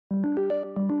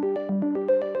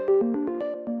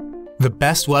The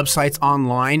best websites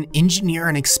online engineer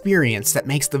an experience that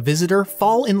makes the visitor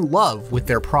fall in love with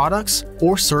their products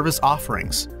or service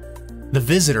offerings. The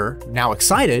visitor, now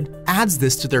excited, adds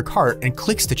this to their cart and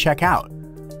clicks to check out.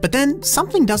 But then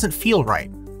something doesn't feel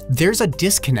right. There's a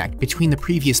disconnect between the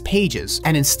previous pages,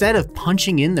 and instead of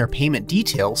punching in their payment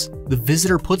details, the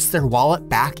visitor puts their wallet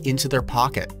back into their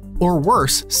pocket. Or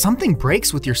worse, something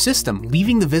breaks with your system,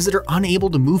 leaving the visitor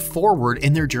unable to move forward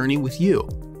in their journey with you.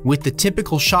 With the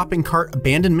typical shopping cart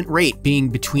abandonment rate being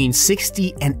between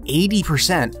 60 and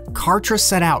 80%, KARTRA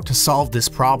set out to solve this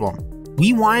problem.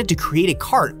 We wanted to create a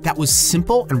cart that was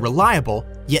simple and reliable,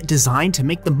 yet designed to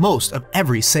make the most of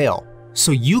every sale.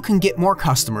 So you can get more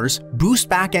customers, boost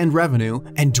back-end revenue,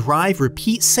 and drive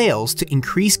repeat sales to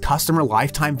increase customer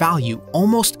lifetime value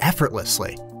almost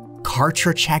effortlessly.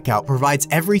 KARTRA Checkout provides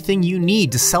everything you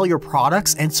need to sell your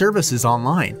products and services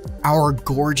online. Our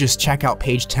gorgeous checkout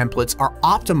page templates are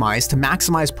optimized to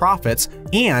maximize profits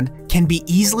and can be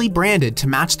easily branded to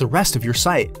match the rest of your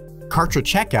site. KARTRA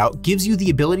Checkout gives you the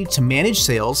ability to manage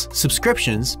sales,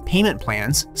 subscriptions, payment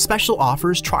plans, special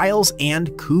offers, trials,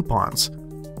 and coupons.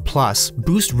 Plus,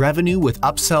 boost revenue with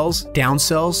upsells,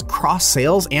 downsells,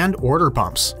 cross-sales, and order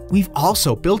bumps. We've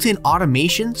also built in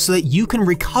automation so that you can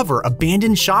recover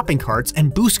abandoned shopping carts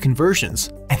and boost conversions,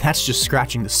 and that's just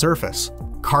scratching the surface.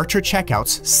 KARTRA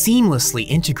Checkouts seamlessly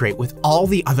integrate with all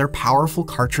the other powerful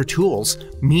KARTRA tools,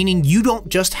 meaning you don't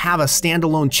just have a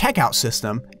standalone checkout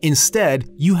system, instead,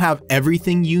 you have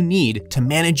everything you need to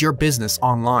manage your business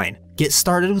online. Get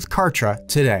started with KARTRA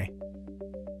today.